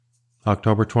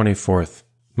October 24th,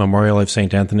 Memorial of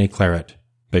St Anthony Claret,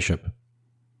 Bishop.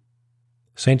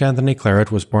 St Anthony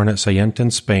Claret was born at St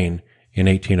in Spain in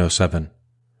 1807.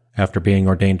 After being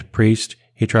ordained priest,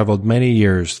 he traveled many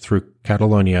years through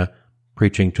Catalonia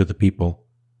preaching to the people.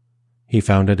 He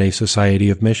founded a society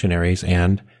of missionaries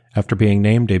and, after being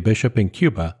named a bishop in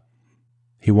Cuba,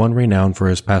 he won renown for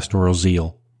his pastoral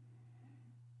zeal.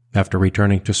 After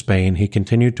returning to Spain, he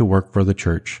continued to work for the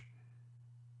Church.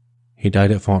 He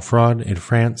died at Fontfroid in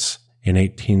France in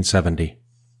 1870.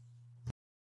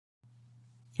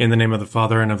 In the name of the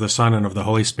Father, and of the Son, and of the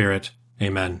Holy Spirit.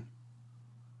 Amen.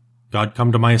 God,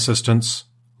 come to my assistance.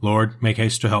 Lord, make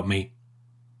haste to help me.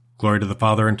 Glory to the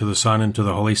Father, and to the Son, and to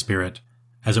the Holy Spirit,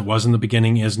 as it was in the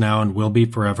beginning, is now, and will be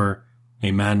forever.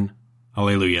 Amen.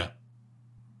 Alleluia.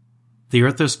 The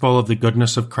earth is full of the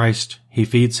goodness of Christ. He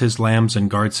feeds his lambs and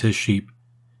guards his sheep.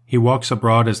 He walks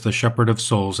abroad as the shepherd of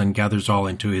souls and gathers all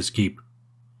into his keep.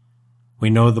 We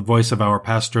know the voice of our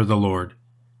pastor, the Lord.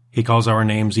 He calls our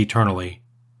names eternally.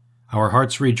 Our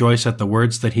hearts rejoice at the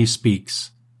words that he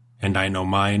speaks, and I know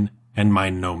mine, and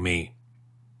mine know me.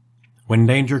 When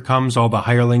danger comes, all the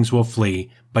hirelings will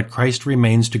flee, but Christ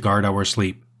remains to guard our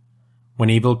sleep. When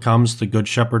evil comes, the good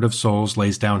shepherd of souls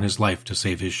lays down his life to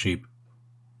save his sheep.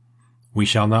 We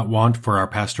shall not want, for our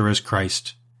pastor is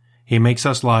Christ. He makes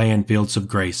us lie in fields of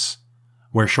grace,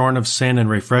 where shorn of sin and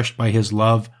refreshed by his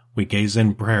love, we gaze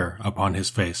in prayer upon his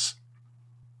face.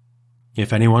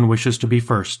 If anyone wishes to be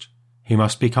first, he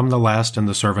must become the last and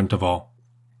the servant of all.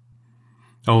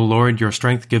 O Lord, your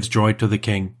strength gives joy to the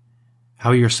king.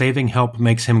 How your saving help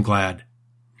makes him glad.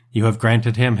 You have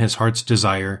granted him his heart's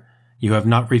desire. You have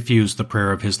not refused the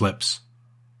prayer of his lips.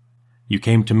 You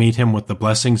came to meet him with the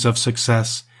blessings of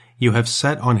success. You have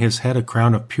set on his head a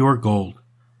crown of pure gold.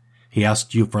 He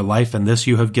asked you for life, and this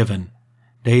you have given,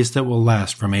 days that will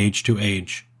last from age to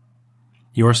age.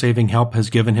 Your saving help has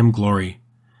given him glory.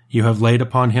 You have laid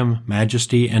upon him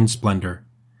majesty and splendor.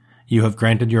 You have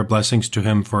granted your blessings to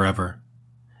him forever.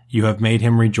 You have made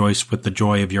him rejoice with the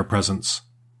joy of your presence.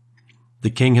 The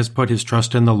king has put his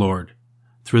trust in the Lord.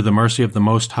 Through the mercy of the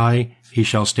Most High, he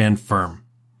shall stand firm.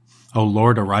 O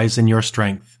Lord, arise in your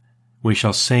strength. We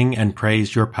shall sing and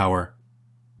praise your power.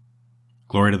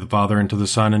 Glory to the Father, and to the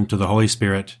Son, and to the Holy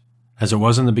Spirit, as it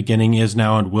was in the beginning, is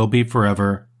now, and will be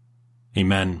forever.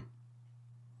 Amen.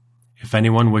 If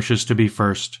anyone wishes to be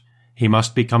first, he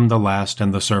must become the last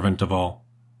and the servant of all.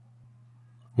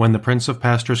 When the Prince of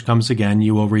Pastors comes again,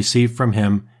 you will receive from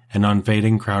him an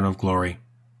unfading crown of glory.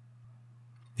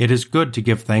 It is good to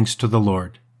give thanks to the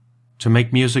Lord, to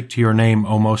make music to your name,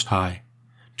 O Most High,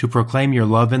 to proclaim your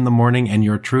love in the morning and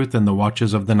your truth in the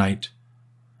watches of the night,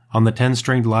 on the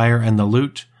 10-stringed lyre and the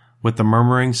lute, with the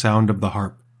murmuring sound of the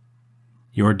harp.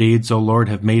 Your deeds, O Lord,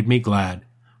 have made me glad.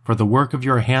 For the work of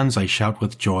your hands I shout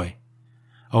with joy.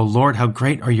 O Lord, how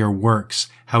great are your works,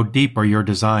 how deep are your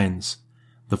designs.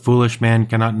 The foolish man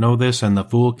cannot know this, and the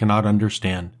fool cannot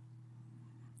understand.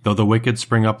 Though the wicked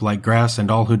spring up like grass,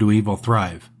 and all who do evil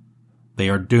thrive, they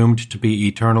are doomed to be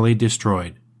eternally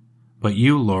destroyed. But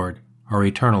you, Lord, are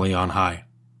eternally on high.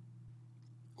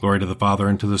 Glory to the Father,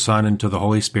 and to the Son, and to the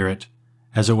Holy Spirit,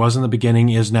 as it was in the beginning,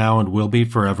 is now, and will be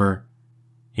forever.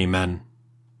 Amen.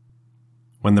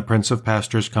 When the Prince of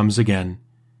Pastors comes again,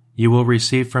 you will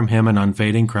receive from him an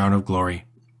unfading crown of glory.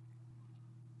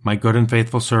 My good and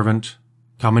faithful servant,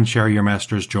 come and share your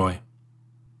master's joy.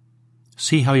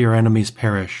 See how your enemies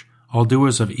perish, all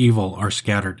doers of evil are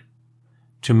scattered.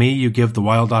 To me you give the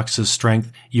wild ox's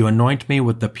strength, you anoint me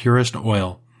with the purest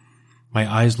oil.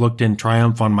 My eyes looked in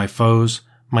triumph on my foes,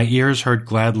 my ears heard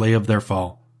gladly of their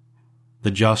fall.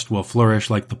 The just will flourish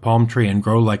like the palm tree and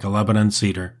grow like a Lebanon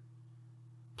cedar.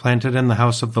 Planted in the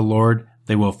house of the Lord,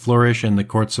 they will flourish in the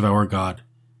courts of our God,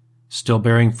 still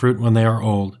bearing fruit when they are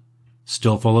old,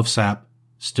 still full of sap,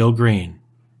 still green,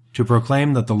 to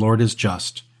proclaim that the Lord is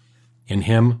just. In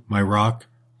him, my rock,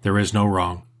 there is no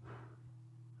wrong.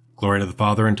 Glory to the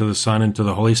Father, and to the Son, and to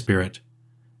the Holy Spirit,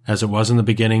 as it was in the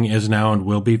beginning, is now, and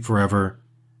will be forever.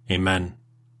 Amen.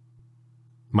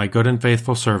 My good and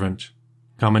faithful servant,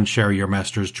 come and share your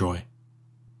master's joy.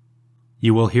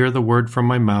 You will hear the word from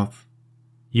my mouth.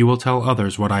 You will tell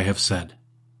others what I have said.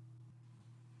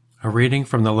 A reading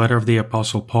from the letter of the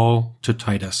Apostle Paul to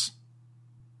Titus.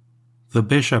 The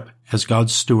bishop, as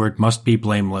God's steward, must be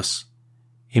blameless.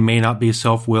 He may not be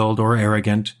self-willed or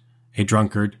arrogant, a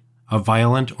drunkard, a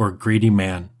violent or greedy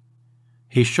man.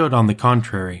 He should, on the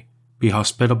contrary, be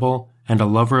hospitable and a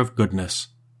lover of goodness,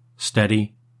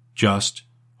 steady, just,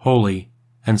 holy,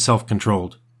 and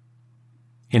self-controlled.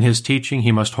 In his teaching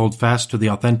he must hold fast to the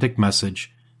authentic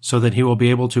message, so that he will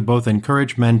be able to both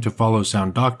encourage men to follow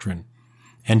sound doctrine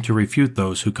and to refute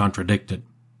those who contradict it.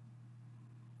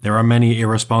 There are many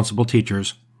irresponsible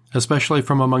teachers, especially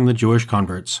from among the Jewish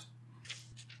converts,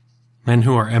 men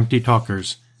who are empty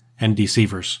talkers and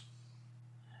deceivers.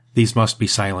 These must be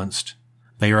silenced.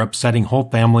 They are upsetting whole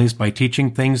families by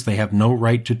teaching things they have no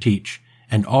right to teach,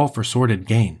 and all for sordid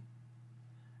gain.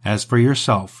 As for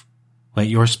yourself, let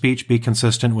your speech be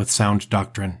consistent with sound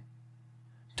doctrine.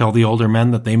 Tell the older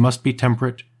men that they must be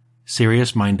temperate,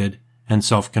 serious-minded, and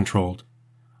self-controlled,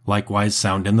 likewise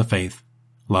sound in the faith,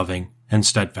 loving, and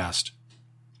steadfast.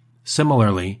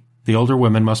 Similarly, the older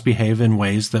women must behave in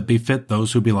ways that befit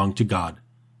those who belong to God.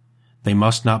 They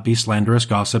must not be slanderous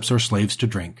gossips or slaves to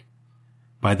drink.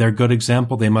 By their good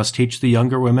example they must teach the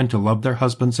younger women to love their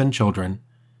husbands and children,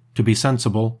 to be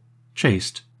sensible,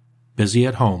 chaste, busy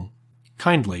at home,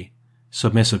 kindly,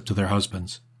 submissive to their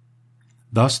husbands.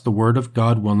 Thus the word of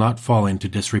God will not fall into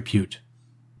disrepute.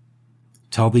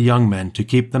 Tell the young men to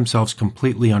keep themselves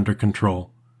completely under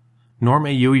control, nor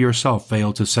may you yourself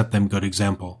fail to set them good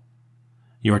example.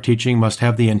 Your teaching must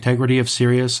have the integrity of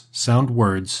serious, sound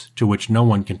words to which no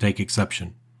one can take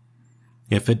exception.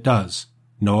 If it does,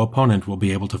 no opponent will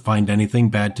be able to find anything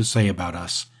bad to say about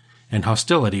us, and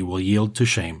hostility will yield to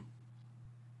shame.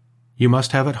 You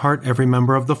must have at heart every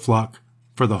member of the flock,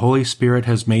 for the Holy Spirit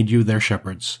has made you their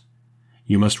shepherds.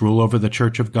 You must rule over the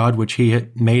church of God which he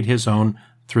had made his own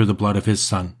through the blood of his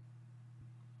Son.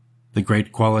 The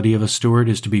great quality of a steward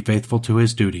is to be faithful to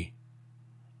his duty.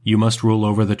 You must rule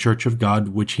over the church of God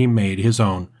which he made his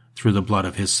own through the blood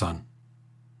of his Son.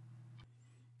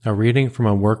 A reading from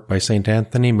a work by St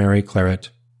Anthony Claret,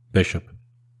 Bishop.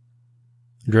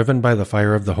 Driven by the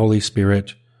fire of the Holy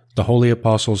Spirit, the holy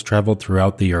apostles traveled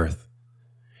throughout the earth.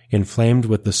 Inflamed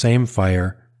with the same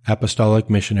fire, apostolic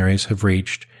missionaries have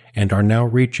reached, and are now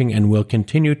reaching and will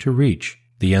continue to reach,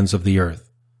 the ends of the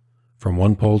earth, from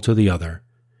one pole to the other,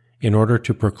 in order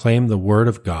to proclaim the word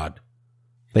of God.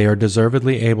 They are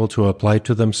deservedly able to apply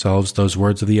to themselves those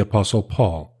words of the Apostle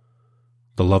Paul,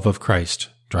 "The love of Christ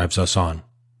drives us on."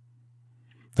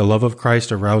 The love of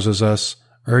Christ arouses us,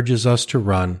 urges us to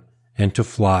run, and to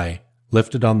fly,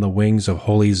 lifted on the wings of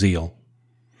holy zeal.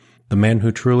 The man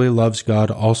who truly loves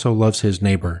God also loves his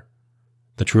neighbor.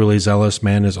 The truly zealous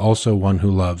man is also one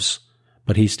who loves,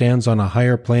 but he stands on a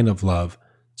higher plane of love,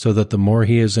 so that the more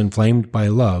he is inflamed by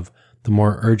love, the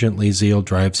more urgently zeal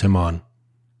drives him on.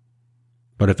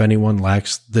 But if anyone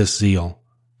lacks this zeal,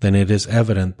 then it is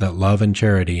evident that love and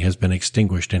charity has been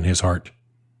extinguished in his heart.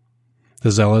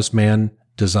 The zealous man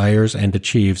desires and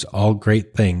achieves all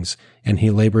great things, and he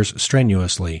labors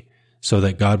strenuously, so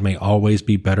that God may always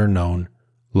be better known,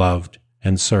 loved,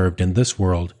 and served in this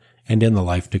world and in the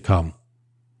life to come.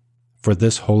 For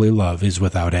this holy love is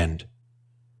without end.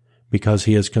 Because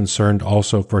he is concerned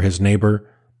also for his neighbor,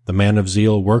 the man of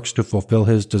zeal works to fulfill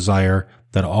his desire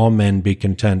that all men be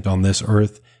content on this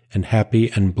earth and happy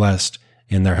and blessed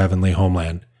in their heavenly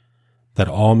homeland, that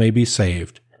all may be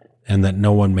saved, and that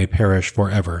no one may perish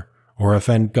forever, or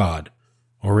offend God,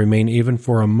 or remain even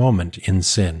for a moment in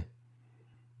sin.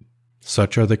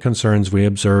 Such are the concerns we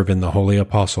observe in the holy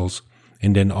apostles,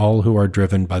 and in all who are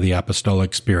driven by the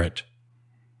apostolic spirit.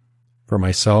 For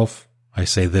myself, I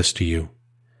say this to you.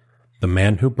 The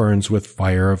man who burns with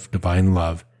fire of divine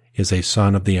love is a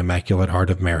son of the Immaculate Heart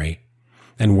of Mary,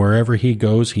 and wherever he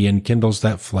goes he enkindles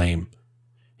that flame.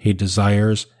 He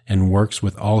desires and works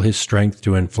with all his strength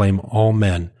to inflame all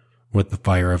men with the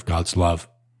fire of God's love.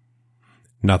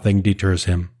 Nothing deters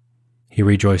him. He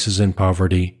rejoices in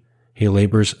poverty. He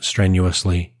labors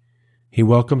strenuously. He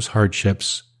welcomes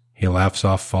hardships. He laughs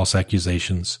off false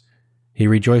accusations. He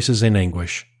rejoices in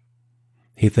anguish.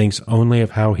 He thinks only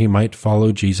of how he might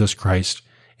follow Jesus Christ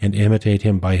and imitate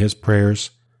him by his prayers,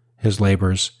 his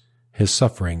labors, his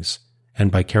sufferings,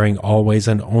 and by caring always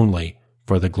and only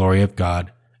for the glory of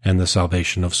God and the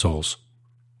salvation of souls.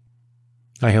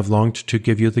 I have longed to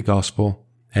give you the gospel,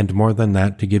 and more than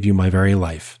that, to give you my very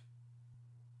life.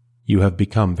 You have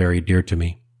become very dear to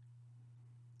me.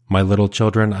 My little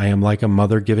children, I am like a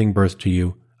mother giving birth to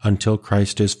you until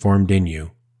Christ is formed in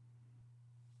you.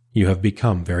 You have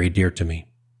become very dear to me.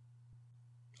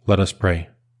 Let us pray.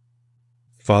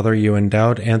 Father, you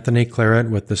endowed Anthony Claret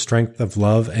with the strength of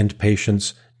love and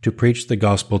patience to preach the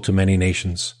gospel to many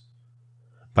nations.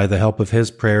 By the help of his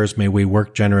prayers may we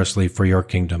work generously for your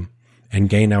kingdom and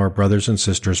gain our brothers and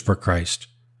sisters for Christ,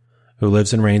 who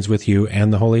lives and reigns with you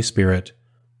and the Holy Spirit,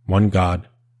 one God,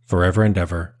 forever and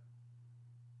ever.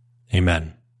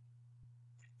 Amen.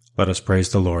 Let us praise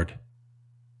the Lord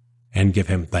and give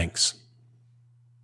him thanks.